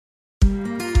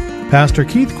Pastor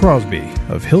Keith Crosby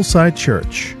of Hillside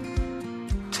Church.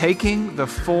 Taking the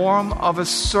form of a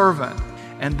servant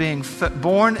and being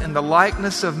born in the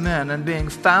likeness of men and being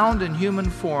found in human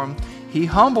form, he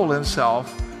humbled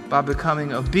himself by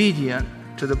becoming obedient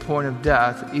to the point of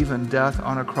death, even death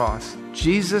on a cross.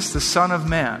 Jesus, the Son of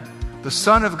Man, the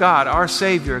Son of God, our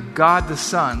Savior, God the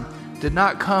Son, did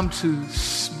not come to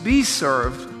be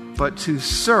served, but to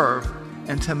serve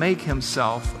and to make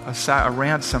himself a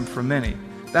ransom for many.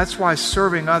 That's why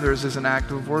serving others is an act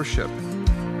of worship.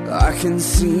 I can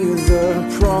see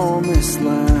the promised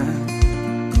land,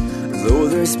 though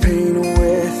there's pain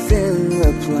within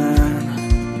the plan.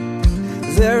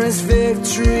 There is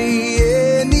victory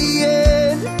in the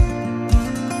end.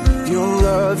 Your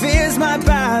love is my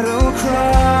battle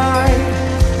cry,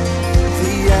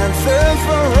 the anthem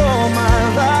for all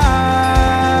my life.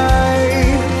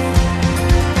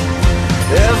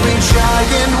 Every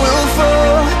giant will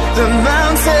fall, the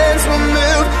mountains will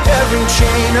move, every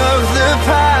chain of the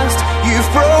past you've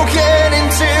broken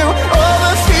into. All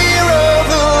the fear of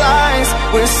the lies,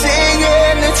 we're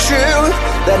singing the truth,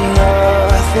 that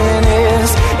nothing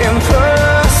is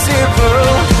impossible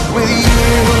with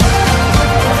you.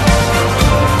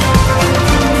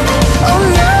 Oh,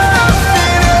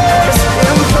 nothing is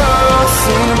impossible.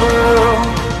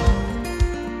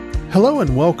 Hello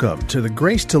and welcome to the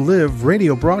Grace to Live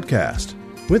radio broadcast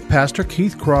with Pastor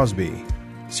Keith Crosby,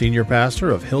 Senior Pastor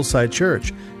of Hillside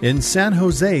Church in San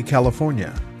Jose,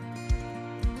 California.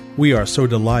 We are so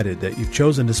delighted that you've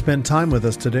chosen to spend time with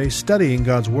us today studying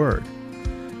God's Word.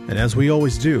 And as we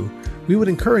always do, we would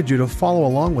encourage you to follow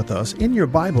along with us in your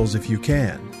Bibles if you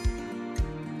can.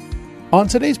 On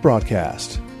today's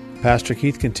broadcast, Pastor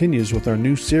Keith continues with our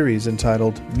new series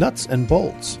entitled Nuts and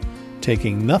Bolts,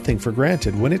 Taking Nothing for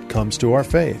Granted When It Comes to Our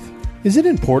Faith. Is it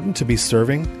important to be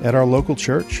serving at our local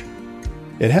church?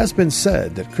 It has been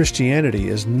said that Christianity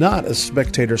is not a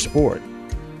spectator sport,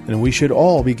 and we should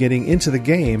all be getting into the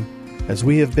game as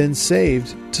we have been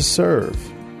saved to serve.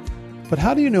 But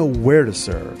how do you know where to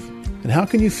serve? And how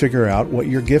can you figure out what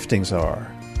your giftings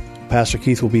are? Pastor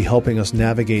Keith will be helping us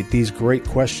navigate these great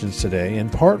questions today in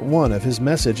part one of his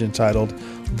message entitled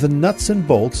The Nuts and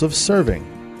Bolts of Serving.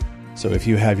 So if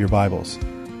you have your Bibles,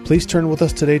 please turn with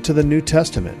us today to the New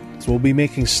Testament, as we'll be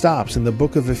making stops in the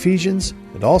book of Ephesians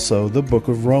and also the book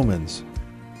of Romans.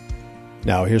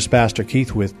 Now here's Pastor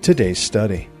Keith with today's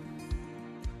study.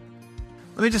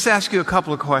 Let me just ask you a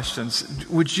couple of questions.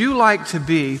 Would you like to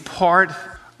be part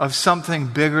of something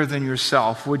bigger than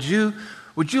yourself? Would you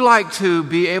like to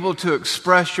be able to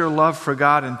express your love for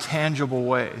God in tangible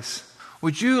ways?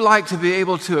 Would you like to be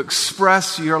able to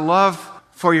express your love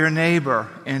for your neighbor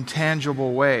in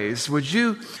tangible ways? Would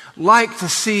you like to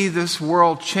see this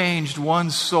world changed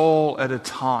one soul at a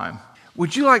time?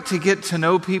 Would you like to get to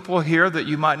know people here that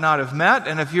you might not have met?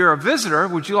 And if you're a visitor,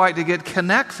 would you like to get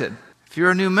connected? If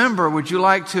you're a new member, would you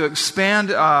like to expand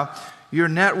your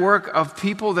network of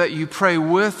people that you pray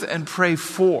with and pray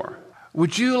for?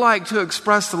 Would you like to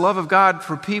express the love of God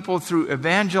for people through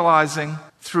evangelizing,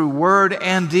 through word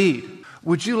and deed?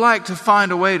 Would you like to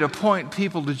find a way to point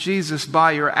people to Jesus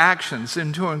by your actions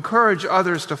and to encourage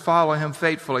others to follow Him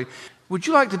faithfully? Would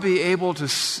you like to be able to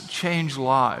change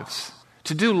lives,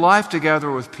 to do life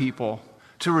together with people,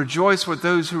 to rejoice with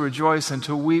those who rejoice and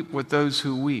to weep with those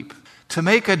who weep, to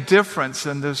make a difference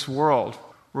in this world,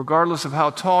 regardless of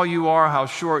how tall you are, how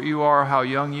short you are, how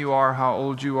young you are, how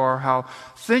old you are, how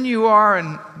thin you are,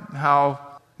 and how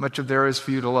much of there is for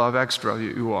you to love extra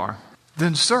you are?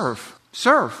 Then serve.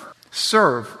 Serve.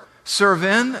 Serve. Serve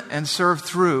in and serve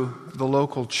through the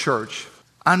local church.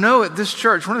 I know at this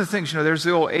church, one of the things, there's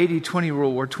the old 80-20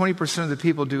 rule where 20% of the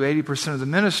people do 80% of the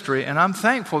ministry, and I'm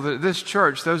thankful that at this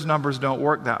church, those numbers don't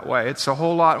work that way. It's a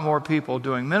whole lot more people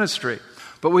doing ministry.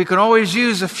 But we can always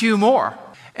use a few more.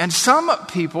 And some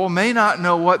people may not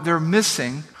know what they're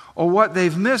missing or what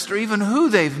they've missed or even who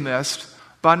they've missed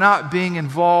by not being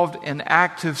involved in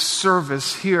active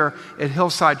service here at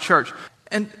Hillside Church.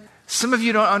 And some of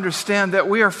you don't understand that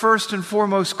we are first and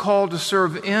foremost called to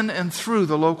serve in and through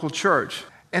the local church.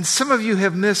 And some of you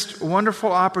have missed wonderful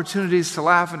opportunities to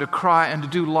laugh and to cry and to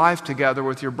do life together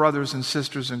with your brothers and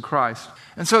sisters in Christ.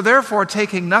 And so therefore,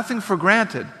 taking nothing for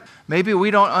granted, maybe we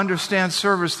don't understand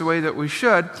service the way that we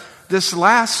should. This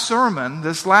last sermon,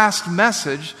 this last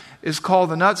message is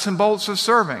called The Nuts and Bolts of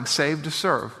Serving, Saved to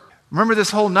Serve. Remember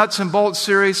this whole nuts and bolts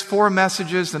series, 4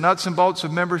 messages, the nuts and bolts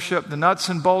of membership, the nuts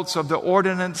and bolts of the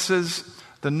ordinances,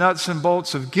 the nuts and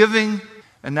bolts of giving,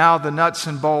 and now the nuts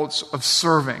and bolts of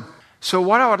serving. So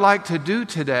what I would like to do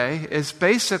today is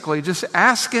basically just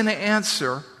ask and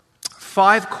answer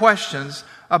 5 questions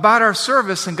about our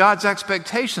service and God's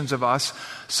expectations of us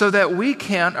so that we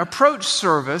can approach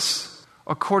service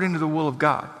according to the will of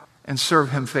God and serve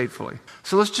Him faithfully.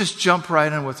 So let's just jump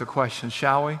right in with the question,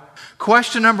 shall we?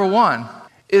 Question number 1,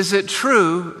 is it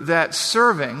true that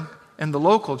serving in the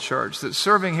local church, that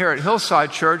serving here at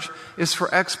Hillside Church is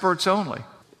for experts only?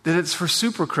 That it's for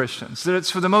super Christians, that it's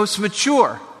for the most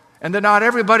mature, and that not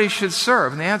everybody should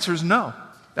serve? And the answer is no.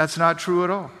 That's not true at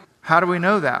all. How do we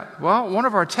know that? Well, one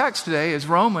of our texts today is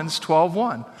Romans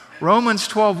 12:1. Romans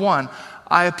 12:1.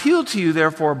 I appeal to you,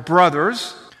 therefore,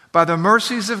 brothers, by the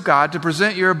mercies of God, to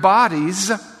present your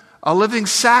bodies a living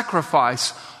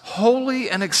sacrifice, holy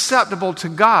and acceptable to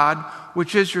God,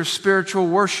 which is your spiritual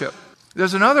worship.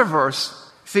 There's another verse,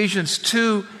 Ephesians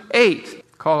 2:8.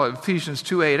 Call it Ephesians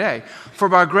 2:8a. For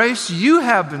by grace you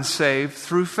have been saved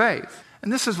through faith.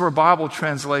 And this is where Bible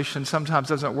translation sometimes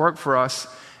doesn't work for us.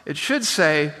 It should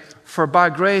say, for by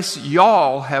grace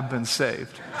y'all have been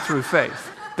saved through faith.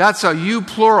 That's a you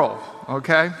plural,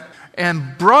 okay?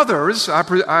 And brothers,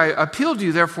 I appeal to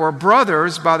you, therefore,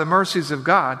 brothers, by the mercies of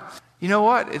God. You know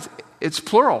what? It's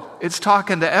plural. It's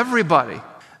talking to everybody.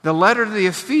 The letter to the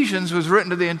Ephesians was written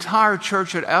to the entire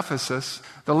church at Ephesus.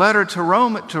 The letter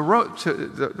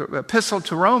the epistle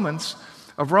to Romans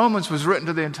was written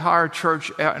to the entire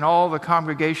church and all the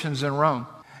congregations in Rome.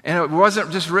 And it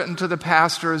wasn't just written to the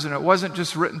pastors, and it wasn't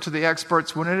just written to the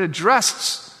experts. When it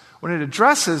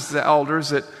addresses the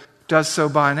elders, it does so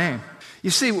by name.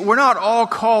 You see, we're not all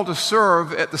called to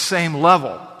serve at the same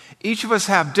level. Each of us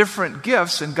have different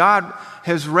gifts, and God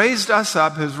has raised us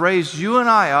up, has raised you and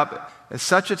I up at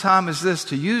such a time as this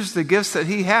to use the gifts that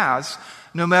He has,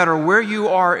 no matter where you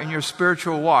are in your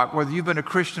spiritual walk, whether you've been a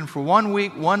Christian for 1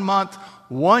 week, 1 month,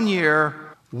 1 year,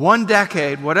 1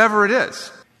 decade, whatever it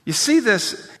is. You see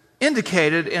this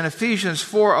indicated in Ephesians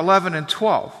 4:11 and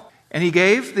 12. And He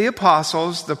gave the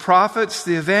apostles, the prophets,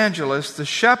 the evangelists, the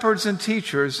shepherds and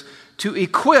teachers to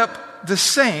equip the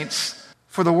saints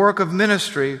for the work of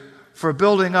ministry, for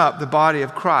building up the body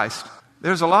of Christ.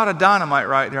 There's a lot of dynamite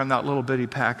right there in that little bitty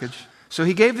package. So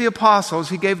He gave the apostles,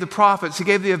 He gave the prophets, He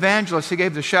gave the evangelists, He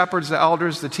gave the shepherds, the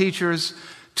elders, the teachers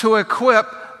to equip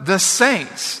the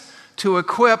saints, to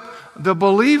equip the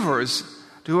believers,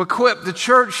 to equip the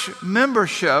church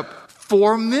membership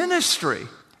for ministry.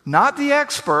 Not the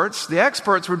experts. The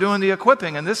experts were doing the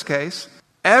equipping in this case.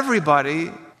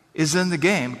 Everybody is in the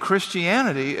game.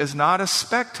 Christianity is not a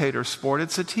spectator sport.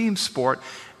 It's a team sport.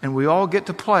 And we all get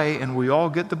to play and we all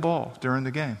get the ball during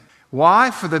the game.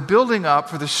 Why? For the building up,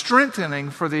 for the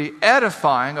strengthening, for the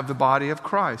edifying of the body of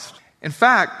Christ. In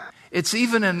fact, it's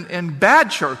even in bad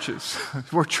churches,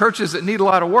 or churches that need a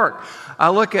lot of work. I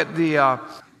look at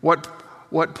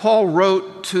what Paul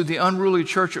wrote to the unruly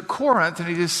church at Corinth, and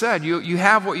he just said, you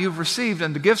have what you've received,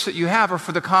 and the gifts that you have are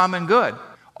for the common good.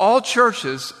 All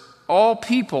churches, all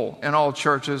people in all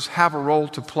churches have a role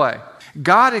to play.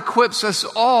 God equips us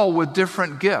all with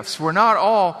different gifts. We're not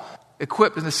all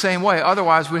equipped in the same way.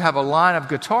 Otherwise, we'd have a line of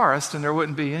guitarists, and there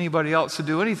wouldn't be anybody else to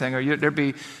do anything. Or there'd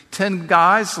be 10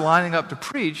 guys lining up to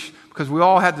preach because we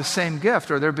all had the same gift,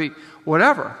 or there'd be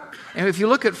whatever. And if you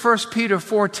look at 1 Peter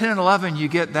 4:10 and 11, you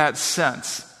get that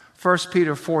sense. 1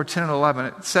 Peter 4:10 and 11,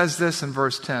 it says this in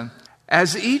verse 10.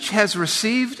 As each has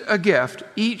received a gift,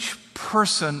 each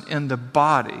person in the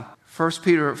body. 1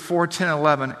 Peter 4:10 and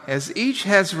 11, as each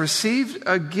has received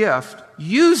a gift,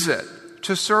 use it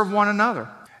to serve one another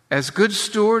as good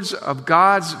stewards of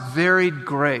God's varied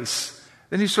grace.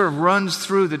 Then he sort of runs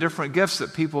through the different gifts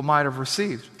that people might have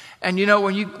received. And you know,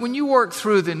 when you work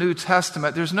through the New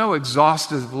Testament, there's no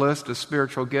exhaustive list of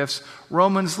spiritual gifts.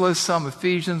 Romans lists some,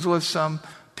 Ephesians lists some,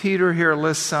 Peter here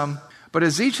lists some. But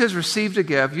as each has received a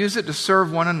gift, use it to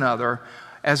serve one another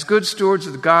as good stewards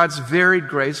of God's varied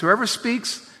grace. Whoever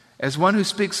speaks, as one who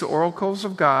speaks the oracles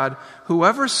of God.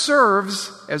 Whoever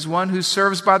serves, as one who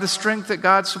serves by the strength that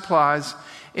God supplies,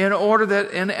 in order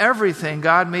that in everything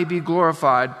God may be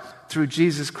glorified through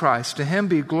Jesus Christ. To Him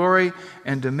be glory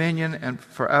and dominion and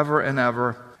forever and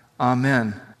ever.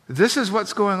 Amen. This is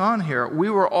what's going on here. We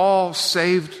were all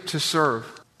saved to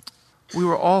serve. We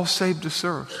were all saved to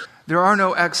serve. There are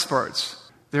no experts.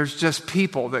 There's just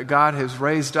people that God has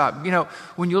raised up. You know,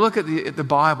 when you look at the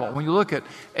Bible, when you look at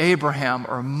Abraham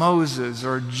or Moses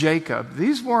or Jacob,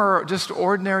 these were just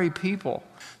ordinary people.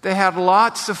 They had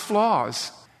lots of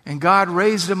flaws. And God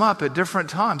raised them up at different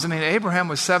times. I mean, Abraham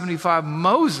was 75.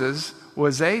 Moses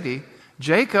was 80.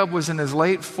 Jacob was in his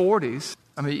late 40s.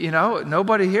 I mean, you know,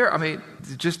 nobody here. I mean,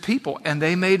 just people. And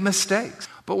they made mistakes.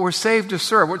 But we're saved to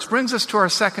serve. Which brings us to our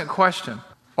second question.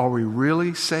 Are we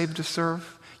really saved to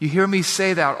serve? You hear me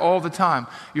say that all the time.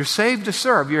 You're saved to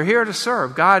serve. You're here to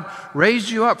serve. God raised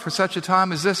you up for such a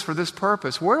time as this for this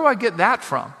purpose. Where do I get that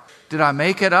from? Did I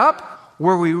make it up?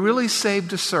 Were we really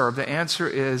saved to serve? The answer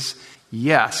is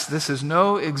yes. This is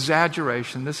no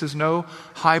exaggeration. This is no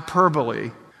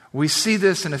hyperbole. We see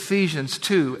this in Ephesians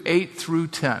 2, 8 through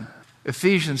 10.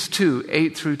 Ephesians 2,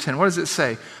 8 through 10. What does it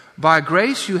say? By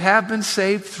grace you have been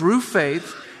saved through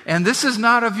faith, and this is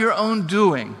not of your own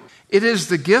doing. It is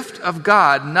the gift of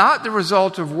God, not the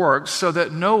result of works, so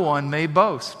that no one may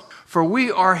boast. For we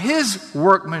are His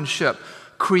workmanship,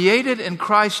 created in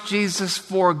Christ Jesus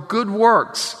for good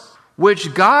works,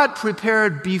 which God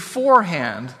prepared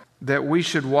beforehand that we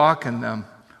should walk in them.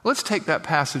 Let's take that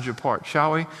passage apart,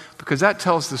 shall we? Because that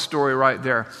tells the story right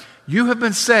there. You have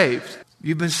been saved.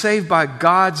 You've been saved by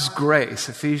God's grace,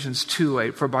 Ephesians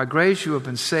 2:8. For by grace you have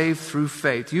been saved through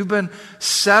faith. You've been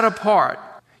set apart.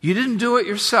 You didn't do it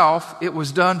yourself. It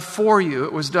was done for you.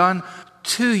 It was done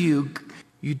to you.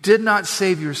 You did not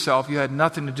save yourself. You had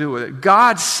nothing to do with it.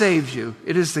 God saved you.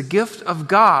 It is the gift of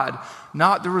God,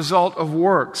 not the result of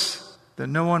works, that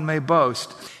no one may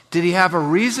boast. Did He have a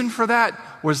reason for that?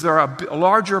 Was there a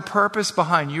larger purpose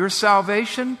behind your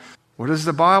salvation? What does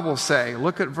the Bible say?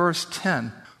 Look at verse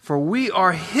 10. For we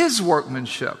are His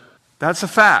workmanship. That's a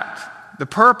fact. The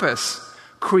purpose,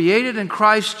 created in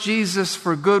Christ Jesus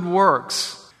for good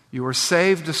works. You were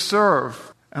saved to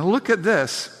serve. And look at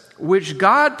this, which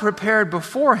God prepared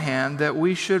beforehand that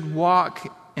we should walk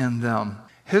in them.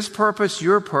 His purpose,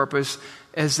 your purpose,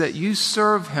 is that you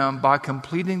serve Him by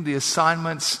completing the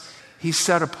assignments He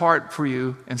set apart for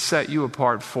you and set you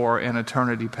apart for in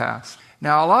eternity past.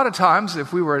 Now, a lot of times,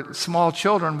 if we were small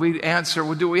children, we'd answer,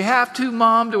 well, do we have to,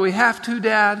 Mom? Do we have to,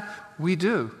 Dad? We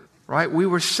do, right? We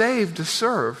were saved to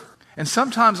serve. And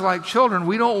sometimes, like children,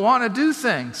 we don't want to do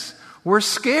things. We're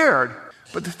scared.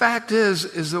 But the fact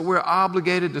is that we're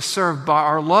obligated to serve by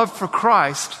our love for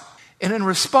Christ and in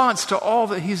response to all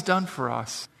that He's done for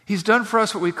us. He's done for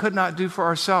us what we could not do for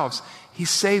ourselves. He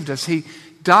saved us. He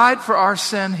died for our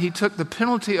sin. He took the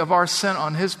penalty of our sin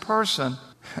on His person.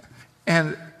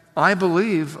 And I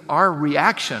believe our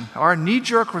reaction, our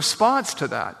knee-jerk response to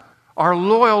that, our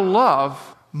loyal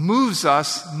love moves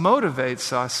us,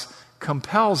 motivates us,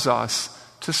 compels us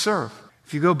to serve.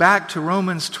 If you go back to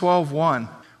Romans 12:1,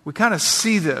 we kind of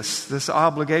see this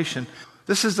obligation.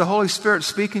 This is the Holy Spirit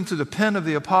speaking through the pen of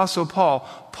the Apostle Paul.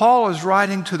 Paul is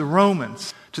writing to the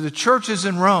Romans, to the churches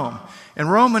in Rome. In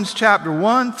Romans chapter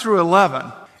 1 through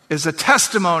 11 is a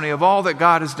testimony of all that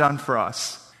God has done for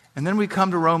us. And then we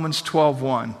come to Romans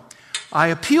 12:1. I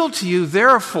appeal to you,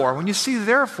 therefore. When you see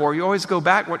therefore, you always go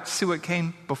back, see what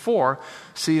came before,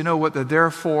 so you know what the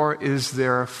therefore is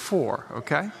there for,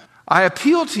 okay? I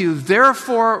appeal to you,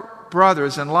 therefore,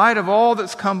 brothers, in light of all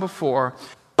that's come before,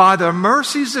 by the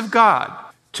mercies of God,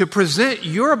 to present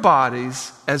your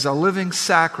bodies as a living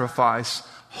sacrifice,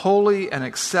 holy and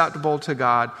acceptable to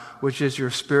God, which is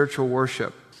your spiritual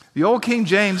worship. The Old King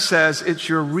James says it's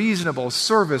your reasonable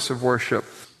service of worship.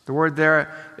 The word there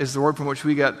is the word from which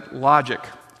we get logic.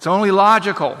 It's only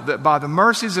logical that by the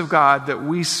mercies of God that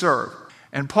we serve.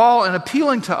 And Paul, in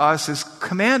appealing to us, is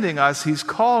commanding us, he's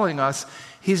calling us,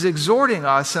 he's exhorting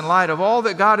us in light of all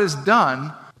that God has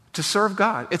done to serve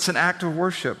God. It's an act of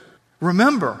worship.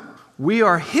 Remember, we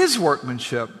are His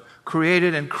workmanship,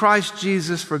 created in Christ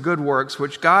Jesus for good works,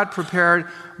 which God prepared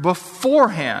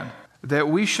beforehand that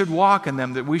we should walk in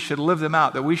them, that we should live them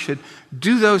out, that we should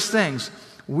do those things.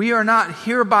 We are not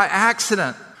here by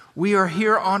accident. We are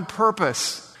here on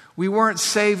purpose. We weren't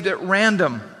saved at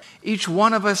random. Each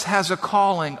one of us has a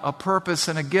calling, a purpose,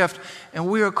 and a gift, and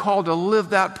we are called to live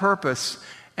that purpose.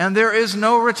 And there is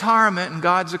no retirement in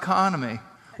God's economy.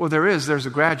 Well, there's a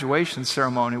graduation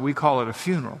ceremony. We call it a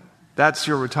funeral. That's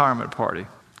your retirement party,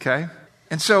 okay?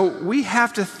 And so we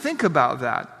have to think about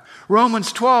that.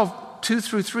 Romans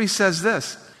 12:2-3 says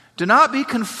this, do not be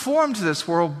conformed to this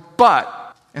world,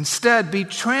 but instead be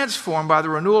transformed by the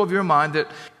renewal of your mind, that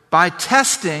by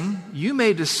testing you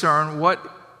may discern what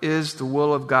is the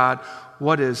will of God,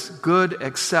 what is good,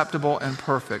 acceptable, and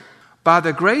perfect. By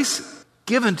the grace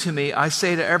given to me, I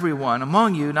say to everyone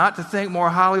among you not to think more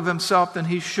highly of himself than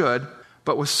he should,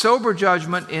 but with sober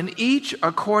judgment, in each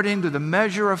according to the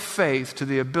measure of faith, to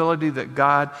the ability that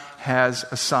God has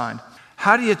assigned.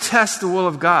 How do you test the will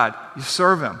of God? You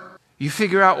serve Him. You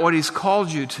figure out what He's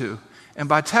called you to. And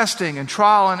by testing and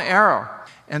trial and error,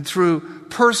 and through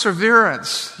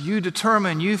perseverance, you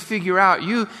determine, you figure out,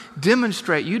 you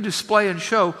demonstrate, you display and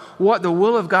show what the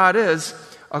will of God is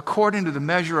according to the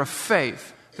measure of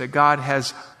faith that God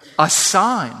has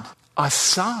assigned.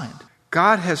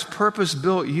 God has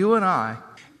purpose-built you and I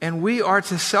and we are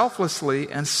to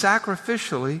selflessly and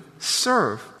sacrificially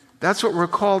serve. That's what we're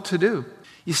called to do.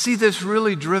 You see this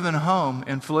really driven home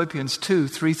in Philippians 2,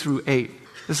 3 through 8.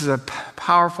 This is a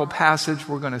powerful passage.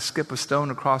 We're going to skip a stone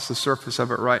across the surface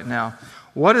of it right now.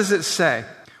 What does it say?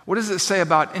 What does it say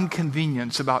about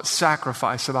inconvenience, about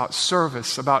sacrifice, about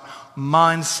service, about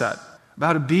mindset,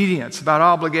 about obedience, about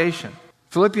obligation?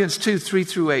 Philippians 2, 3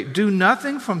 through 8. Do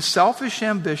nothing from selfish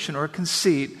ambition or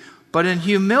conceit, but in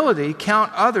humility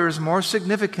count others more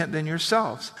significant than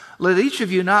yourselves. Let each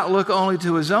of you not look only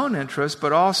to his own interest,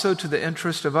 but also to the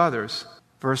interest of others.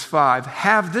 Verse 5,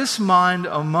 have this mind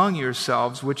among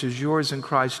yourselves, which is yours in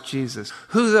Christ Jesus,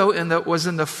 who though was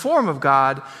in the form of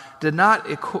God, did not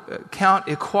count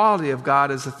equality of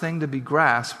God as a thing to be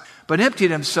grasped, but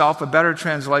emptied himself, a better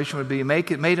translation would be,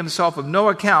 made himself of no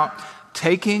account,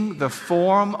 taking the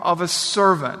form of a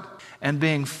servant, and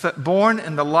being born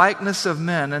in the likeness of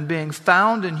men, and being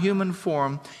found in human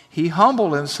form, he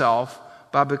humbled himself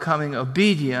by becoming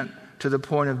obedient to the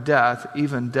point of death,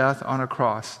 even death on a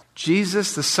cross.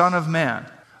 Jesus, the Son of Man,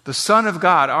 the Son of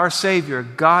God, our Savior,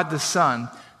 God the Son,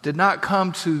 did not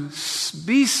come to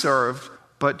be served,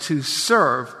 but to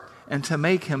serve and to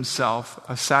make himself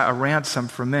a ransom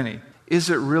for many. Is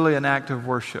it really an act of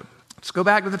worship? Let's go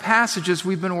back to the passages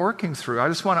we've been working through. I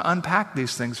just want to unpack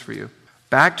these things for you.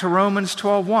 Back to Romans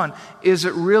 12:1. Is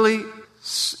it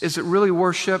really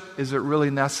worship? Is it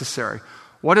really necessary?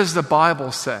 What does the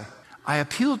Bible say? I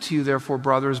appeal to you, therefore,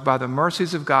 brothers, by the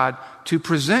mercies of God, to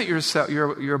present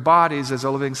your bodies as a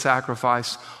living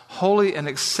sacrifice, holy and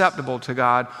acceptable to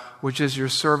God, which is your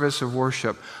service of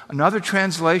worship. Another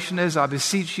translation is, I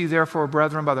beseech you, therefore,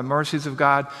 brethren, by the mercies of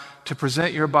God, to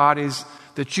present your bodies,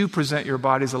 that you present your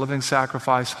bodies a living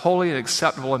sacrifice, holy and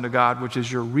acceptable unto God, which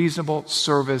is your reasonable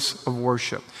service of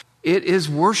worship. It is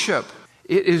worship.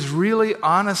 It is really,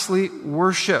 honestly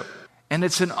worship. And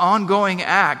it's an ongoing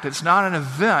act. It's not an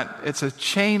event. It's a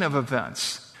chain of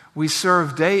events. We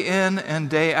serve day in and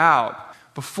day out.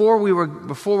 Before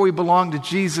we belonged to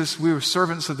Jesus, we were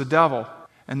servants of the devil.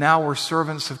 And now we're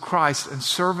servants of Christ. And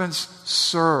servants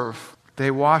serve.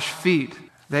 They wash feet.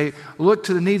 They look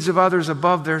to the needs of others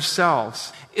above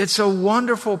themselves. It's a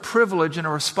wonderful privilege and a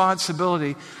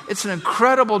responsibility. It's an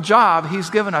incredible job He's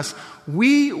given us.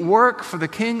 We work for the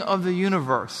King of the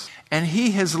universe. And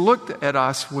He has looked at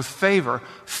us with favor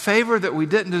that we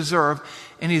didn't deserve.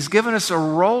 And He's given us a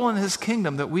role in His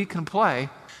kingdom that we can play,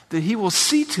 that He will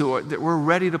see to it that we're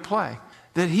ready to play.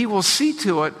 That He will see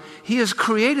to it. He has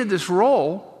created this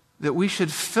role that we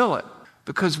should fill it.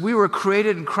 Because we were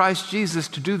created in Christ Jesus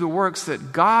to do the works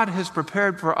that God has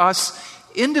prepared for us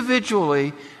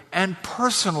individually and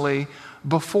personally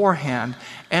beforehand.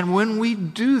 And when we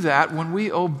do that, when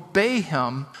we obey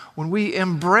Him, when we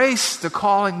embrace the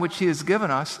calling which He has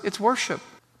given us, it's worship.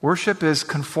 Worship is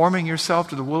conforming yourself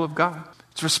to the will of God.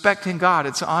 It's respecting God.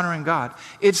 It's honoring God.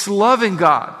 It's loving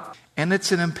God. And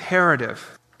it's an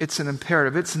imperative. It's an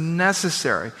imperative. It's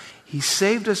necessary. He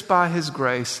saved us by His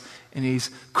grace, and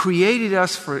He's created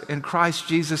us in Christ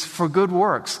Jesus for good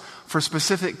works, for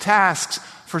specific tasks,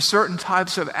 for certain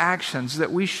types of actions,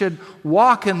 that we should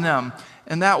walk in them.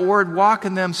 And that word walk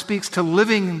in them speaks to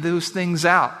living those things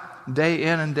out, day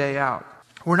in and day out.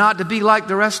 We're not to be like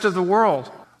the rest of the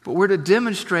world, but we're to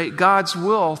demonstrate God's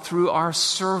will through our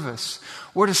service.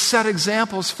 We're to set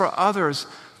examples for others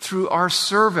through our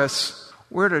service.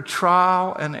 We're to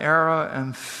trial and error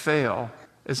and fail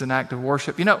as an act of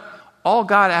worship. You know, all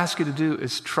God asks you to do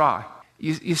is try.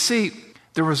 You see,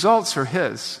 the results are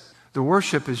His. The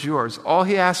worship is yours. All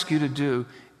He asks you to do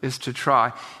is to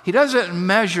try. He doesn't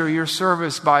measure your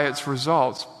service by its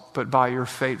results, but by your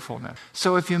faithfulness.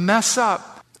 So if you mess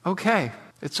up, okay,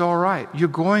 it's all right. You're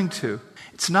going to.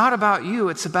 It's not about you.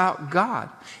 It's about God.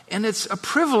 And it's a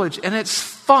privilege, and it's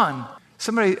fun.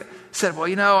 Somebody said, well,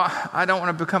 you know, I don't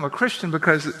want to become a Christian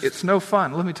because it's no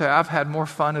fun. Let me tell you, I've had more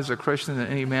fun as a Christian than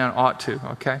any man ought to,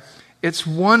 okay? It's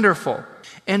wonderful,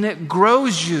 and it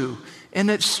grows you, and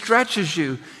it stretches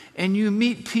you, and you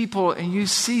meet people, and you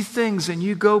see things, and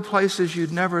you go places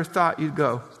you'd never thought you'd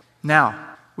go.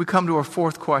 Now, we come to our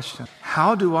fourth question.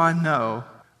 How do I know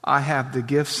I have the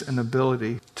gifts and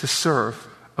ability to serve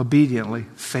obediently,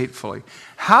 faithfully?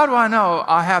 How do I know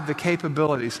I have the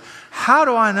capabilities? How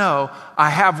do I know I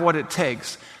have what it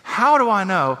takes? How do I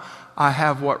know I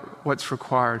have what's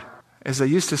required? As they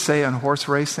used to say in horse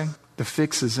racing, the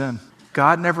fix is in.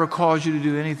 God never calls you to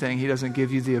do anything He doesn't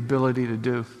give you the ability to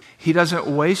do. He doesn't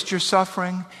waste your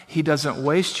suffering. He doesn't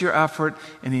waste your effort.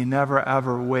 And He never,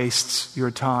 ever wastes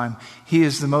your time. He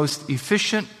is the most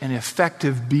efficient and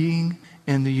effective being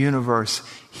in the universe.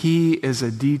 He is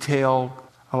a detailed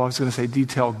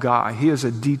guy. He is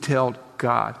a detailed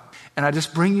God. And I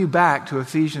just bring you back to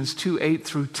Ephesians 2:8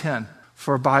 through 10.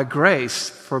 For by grace,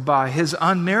 for by his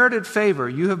unmerited favor,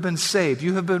 you have been saved.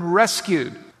 You have been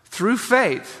rescued through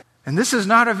faith. And this is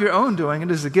not of your own doing. It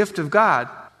is the gift of God,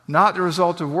 not the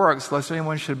result of works, lest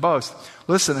anyone should boast.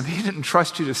 Listen, if he didn't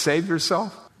trust you to save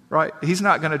yourself, right, he's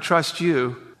not going to trust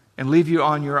you and leave you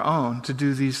on your own to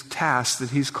do these tasks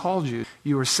that he's called you.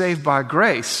 You were saved by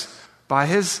grace, by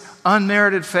his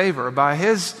unmerited favor, by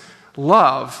his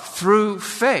love through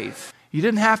faith. You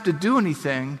didn't have to do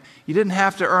anything. You didn't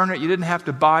have to earn it. You didn't have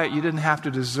to buy it. You didn't have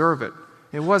to deserve it.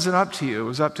 It wasn't up to you. It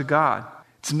was up to God.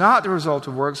 It's not the result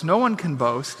of works. No one can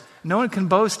boast. No one can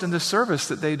boast in the service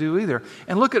that they do either.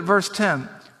 And look at verse 10.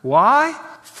 Why?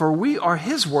 For we are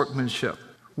his workmanship.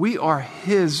 We are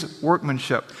his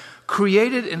workmanship,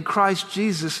 created in Christ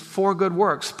Jesus for good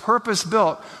works,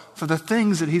 purpose-built for the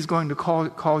things that he's going to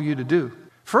call you to do.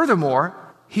 Furthermore,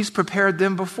 he's prepared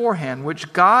them beforehand,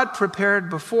 which God prepared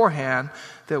beforehand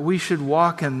that we should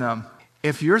walk in them.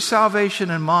 If your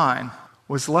salvation and mine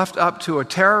was left up to a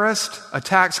terrorist, a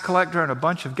tax collector, and a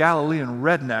bunch of Galilean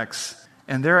rednecks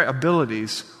and their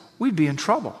abilities, we'd be in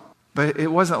trouble. But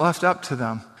it wasn't left up to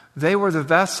them. They were the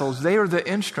vessels. They were the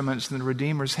instruments in the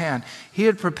Redeemer's hand. He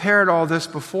had prepared all this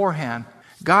beforehand.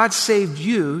 God saved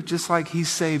you just like he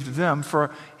saved them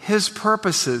for his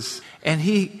purposes. And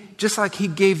just like he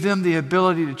gave them the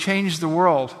ability to change the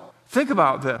world. Think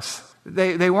about this.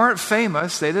 They weren't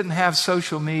famous. They didn't have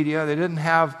social media. They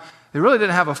really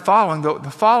didn't have a following.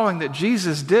 The following that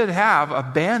Jesus did have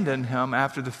abandoned him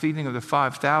after the feeding of the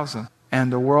 5,000.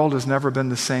 And the world has never been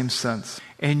the same since.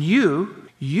 And you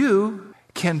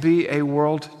can be a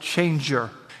world changer.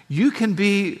 You can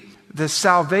be the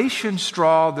salvation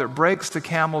straw that breaks the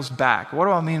camel's back. What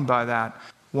do I mean by that?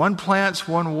 One plants,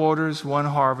 one waters, one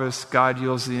harvests, God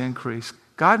yields the increase.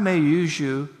 God may use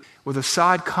you with a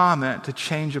side comment to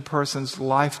change a person's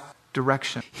life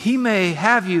direction. He may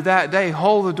have you that day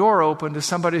hold the door open to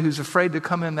somebody who's afraid to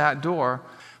come in that door,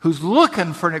 who's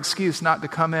looking for an excuse not to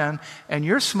come in, and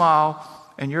your smile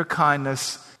and your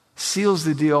kindness seals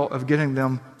the deal of getting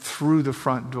them through the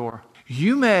front door.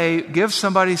 You may give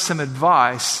somebody some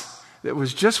advice that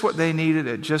was just what they needed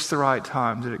at just the right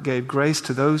time, that it gave grace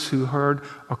to those who heard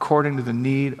according to the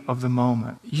need of the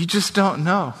moment. You just don't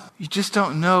know. You just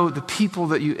don't know the people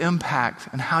that you impact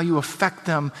and how you affect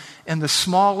them in the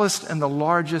smallest and the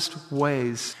largest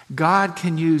ways. God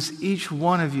can use each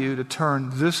one of you to turn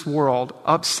this world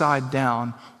upside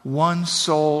down, one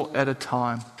soul at a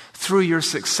time, through your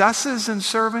successes in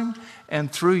serving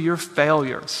and through your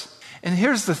failures. And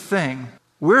here's the thing.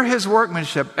 We're his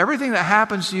workmanship. Everything that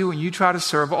happens to you when you try to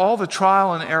serve, all the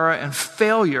trial and error and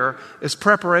failure is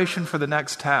preparation for the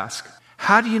next task.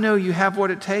 How do you know you have what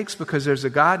it takes? Because there's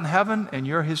a God in heaven and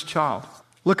you're his child.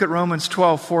 Look at Romans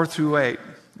 12:4 through 8.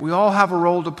 We all have a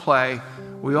role to play.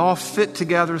 We all fit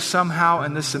together somehow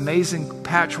in this amazing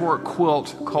patchwork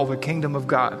quilt called the kingdom of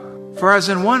God. For as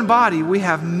in one body we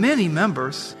have many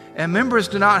members, and members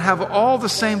do not have all the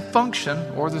same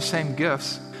function or the same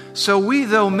gifts. So we,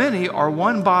 though many, are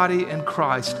one body in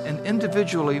Christ and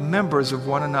individually members of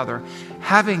one another,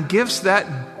 having gifts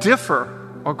that differ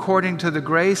according to the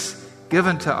grace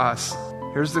given to us.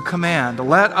 Here's the command.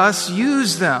 Let us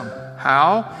use them.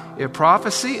 How? If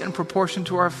prophecy, in proportion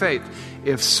to our faith.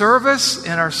 If service,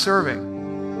 in our serving.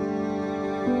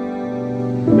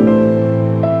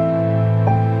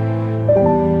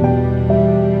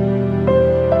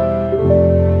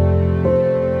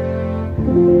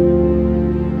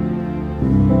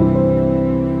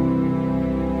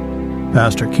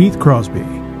 Pastor Keith Crosby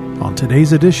on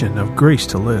today's edition of Grace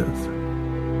to Live.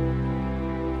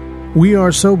 We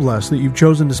are so blessed that you've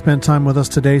chosen to spend time with us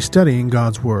today studying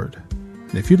God's Word.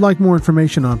 And if you'd like more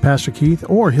information on Pastor Keith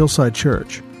or Hillside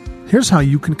Church, here's how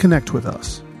you can connect with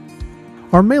us.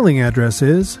 Our mailing address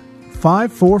is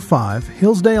 545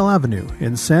 Hillsdale Avenue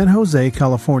in San Jose,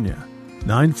 California,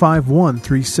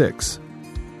 95136.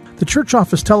 The church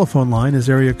office telephone line is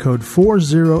area code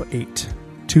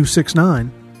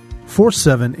 408-269-4782.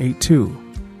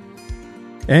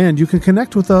 And you can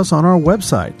connect with us on our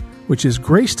website, which is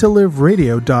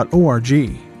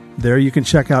gracetoliveradio.org. There you can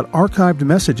check out archived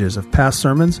messages of past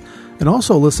sermons and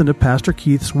also listen to Pastor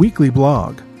Keith's weekly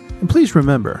blog. And please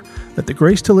remember that the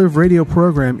Grace to Live radio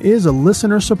program is a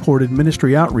listener-supported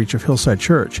ministry outreach of Hillside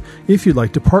Church if you'd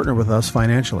like to partner with us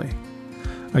financially.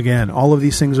 Again, all of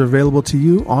these things are available to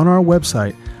you on our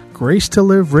website,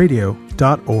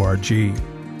 gracetoliveradio.org.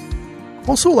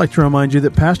 Also, I'd like to remind you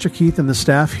that Pastor Keith and the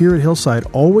staff here at Hillside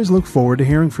always look forward to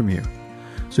hearing from you.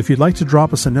 So if you'd like to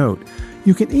drop us a note,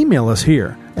 you can email us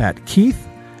here at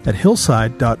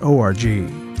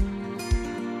keith@hillside.org.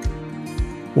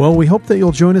 Well, we hope that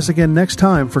you'll join us again next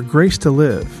time for Grace to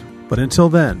Live. But until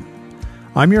then,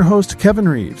 I'm your host, Kevin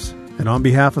Reeves, and on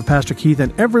behalf of Pastor Keith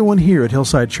and everyone here at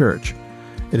Hillside Church,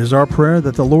 it is our prayer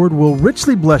that the Lord will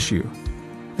richly bless you.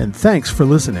 And thanks for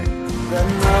listening.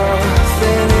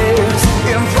 Nothing is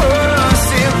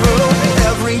impossible.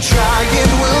 Every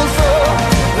giant will fall.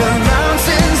 The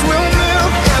mountains will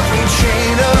move. Every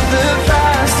chain of the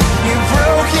past you've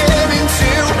broken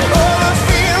into. All the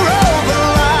fear, all the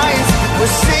lies. We're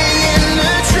singing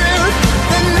the truth.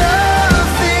 That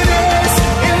nothing is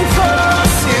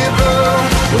impossible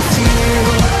with you.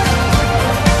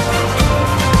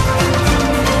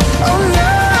 Oh,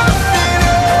 nothing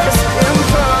is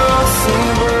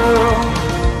impossible.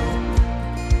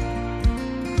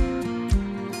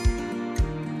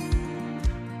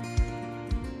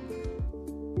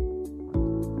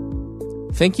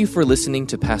 Thank you for listening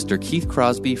to Pastor Keith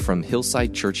Crosby from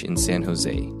Hillside Church in San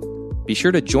Jose. Be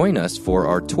sure to join us for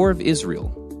our Tour of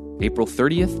Israel, April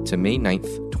 30th to May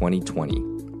 9th,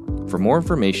 2020. For more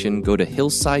information, go to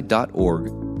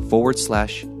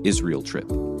hillside.org/Israel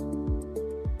trip.